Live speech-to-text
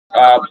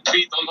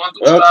Feet don't want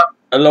to stop.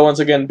 Hello once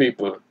again,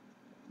 people.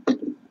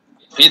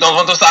 Feet don't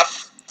want to stop.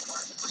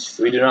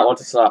 We do not want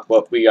to stop,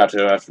 but we got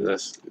to after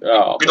this.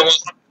 Oh, We don't want to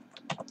stop.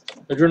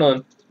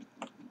 adrenaline.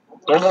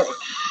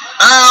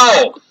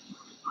 Ow!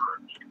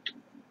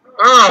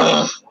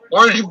 Oh,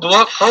 why did you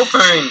blow up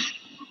propane?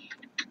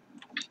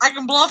 I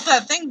can blow up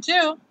that thing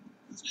too.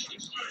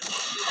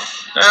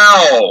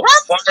 Ow!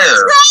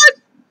 Fire!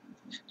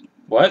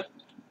 What?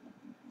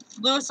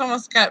 Lewis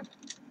almost got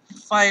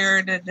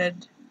fired.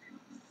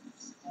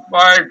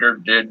 Fire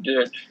did.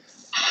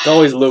 It's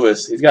always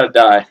Lewis. He's got to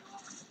die.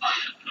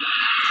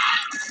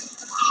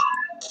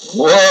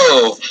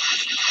 Whoa!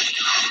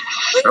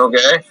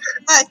 Okay.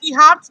 He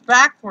hops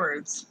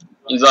backwards.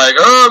 He's like,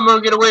 oh, I'm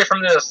gonna get away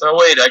from this. Oh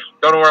wait, I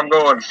don't know where I'm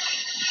going.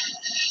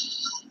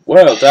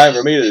 Well, time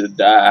for me to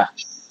die.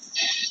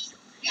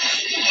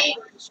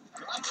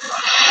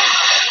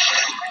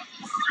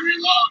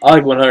 I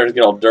like when hunters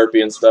get all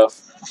derpy and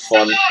stuff. It's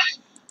fun.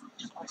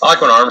 I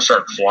like when arms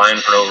start flying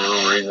for no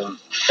real reason.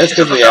 That's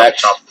because of the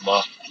axe. Chop them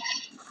off.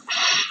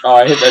 Oh,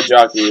 I hit that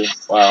jockey.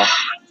 Wow.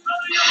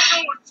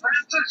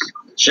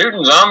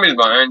 Shooting zombies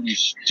behind you,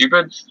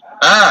 stupid.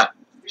 Ah!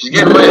 She's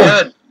getting way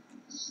ahead.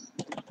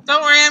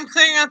 Don't worry, I'm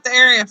clearing out the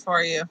area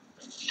for you.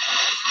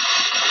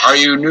 Are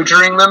you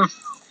neutering them?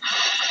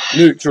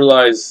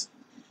 Neutralize.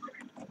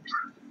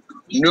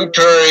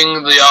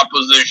 Neutering the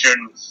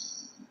opposition.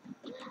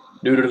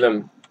 Neuter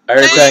them. I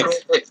heard tank.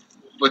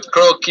 With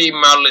croquis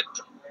mallet.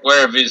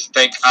 Where is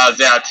tank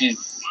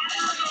Asiatis?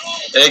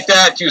 Take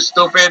that, you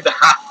stupid!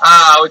 Ha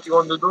ha! What you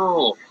want to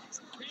do?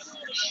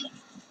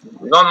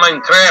 He's on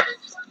Minecraft.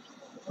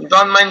 He's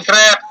on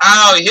Minecraft.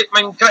 Ow! He hit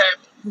Minecraft.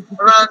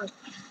 Run!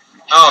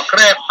 Oh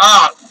crap!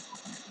 Ah!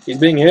 He's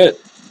being hit.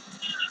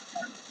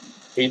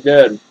 He's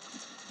dead.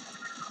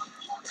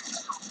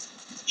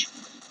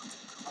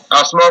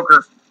 Oh,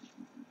 smoker!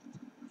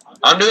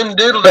 I'm doing the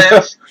doodle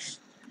dance.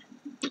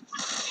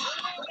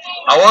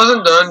 I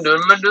wasn't done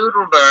doing my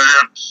doodle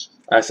dance.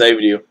 I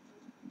saved you.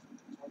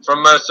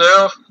 From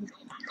myself?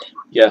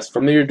 Yes,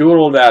 from your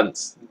doodle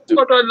dance.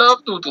 But I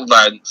love doodle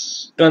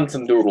dance. Guns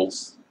and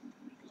doodles.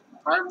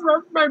 I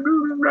love my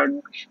doodle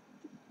dance.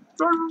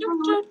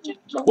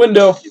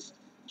 Window.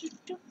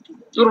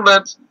 Doodle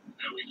dance.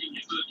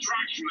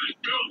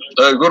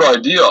 Good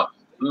idea.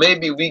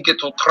 Maybe we get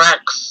to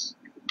tracks.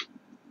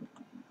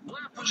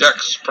 Jack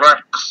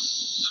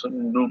Spracks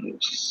and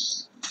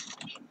noodles.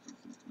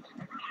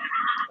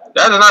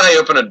 That is not how you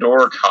open a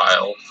door,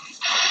 Kyle.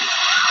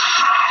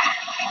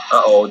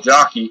 Uh-oh,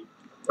 jockey.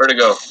 Where'd it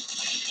go?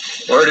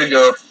 Where'd it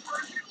go?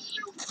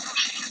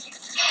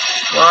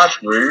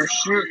 Watch where you're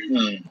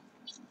shooting.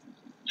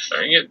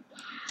 Dang it.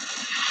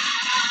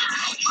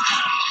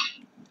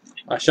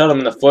 I shot him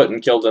in the foot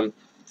and killed him.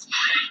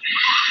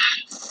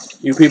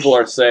 You people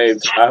are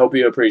saved. I hope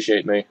you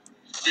appreciate me.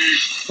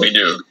 We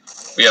do.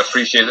 We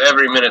appreciate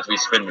every minute we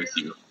spend with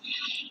you.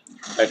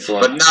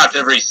 Excellent. But not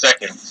every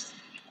second.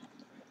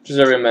 Just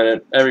every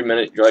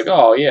minute you're like,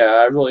 oh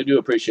yeah, I really do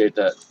appreciate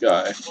that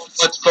guy.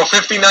 But for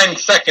 59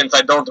 seconds,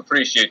 I don't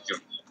appreciate you.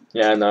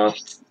 Yeah, I know.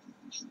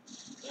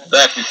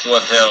 That is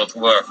what how it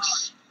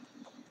works.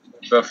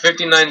 For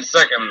 59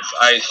 seconds,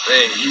 I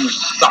say you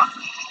suck.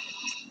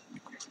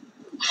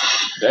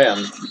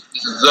 Damn.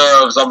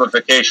 Deserve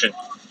zombification.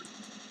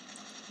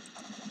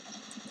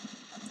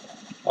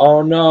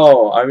 Oh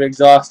no, I'm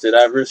exhausted.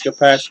 I have risk of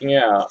passing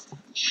out.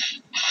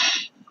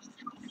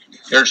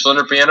 Here's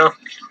Slender Piano.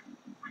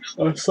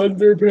 A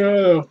Slender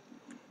Piano.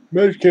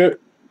 Medkit.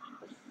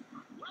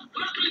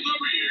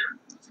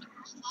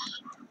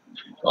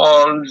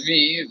 All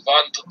we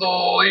want to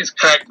do is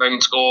crack my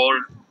skull.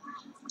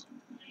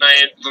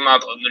 It's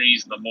not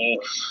unreasonable.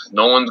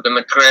 No one's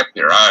gonna crap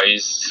your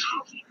eyes.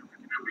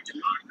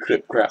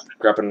 Crap.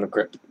 Crap in the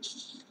crap.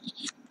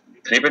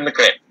 Creep in the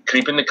crap.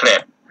 Creep in the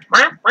crap.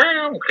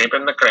 Creep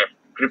in the crap.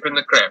 Creep in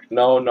the crap.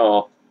 No.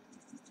 No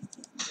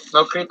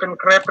creeping,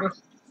 crapping.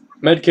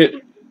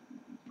 Medkit.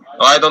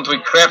 Why don't we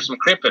crap some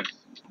creeping?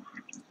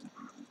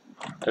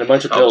 And a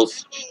bunch of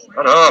pills.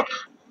 Shut up.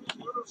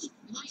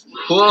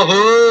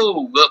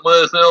 Woohoo! Got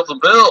myself a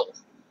pill.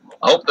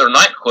 I hope they're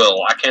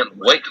NyQuil. I can't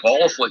wait to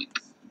fall asleep.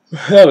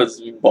 That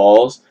was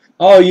balls.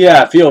 Oh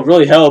yeah, I feel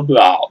really hell.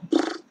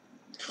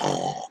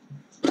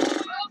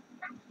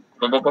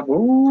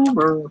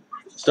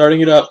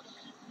 Starting it up.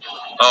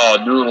 Oh,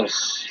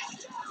 doodles.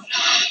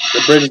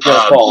 The bridge is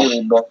gonna fall.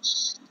 Doodle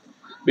bucks.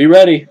 Be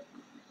ready.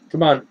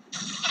 Come on.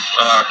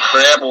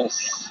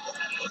 Crabbles.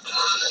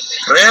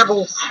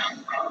 Crabbles.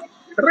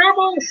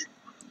 Crabbles.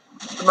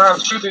 Come on,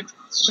 shoot it.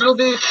 Shoot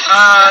it.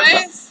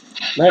 Nice.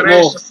 Night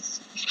Wolf.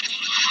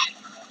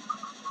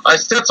 I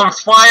set some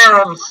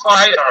fire on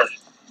fire.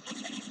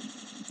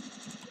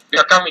 We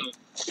are coming.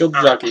 Kill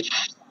the jockey.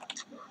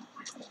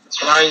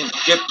 Try and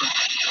get the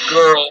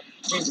girl.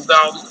 She's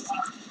down.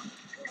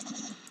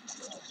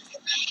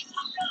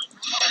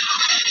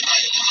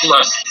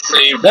 Must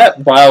save. That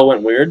vial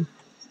went weird.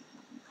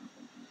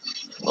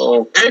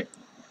 Okay.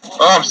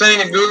 Oh, I'm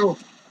saying it, Goo.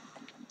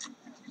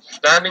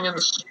 Standing in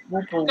the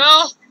swoop.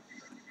 Go.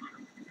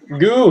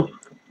 Goo.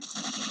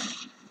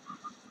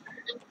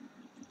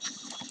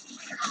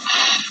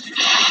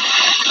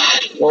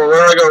 Well,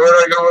 where do I go? Where do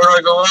I go? Where do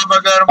I go? Oh my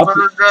god, I'm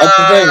gonna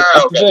die.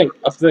 Up the thing.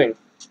 Up the thing.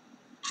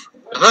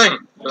 Up the thing.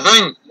 The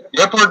thing.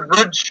 The upward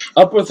bridge.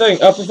 Up the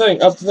thing. Up the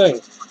thing. Up the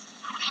thing.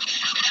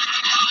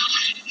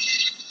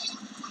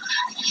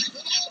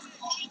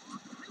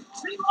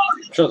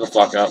 Shut the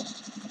fuck up.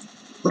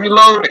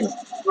 Reloading.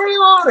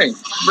 Reloading.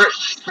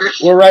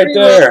 We're right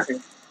there.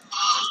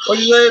 What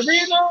did you say?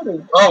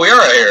 Reloading. Oh, we are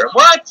right here.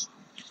 What?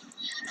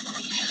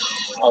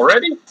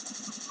 Already?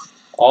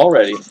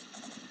 Already.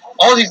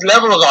 All these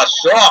levels are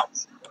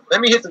short.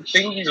 Let me hit the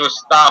thingies with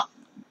stuff.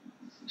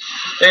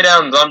 Stay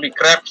down, zombie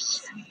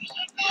craps.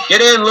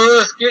 Get in,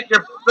 Lewis. Get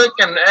your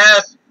freaking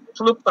ass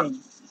flipping.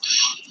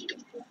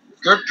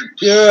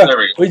 Yeah,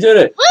 we did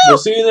it. We'll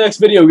see you in the next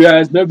video,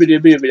 guys.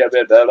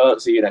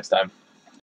 See you next time.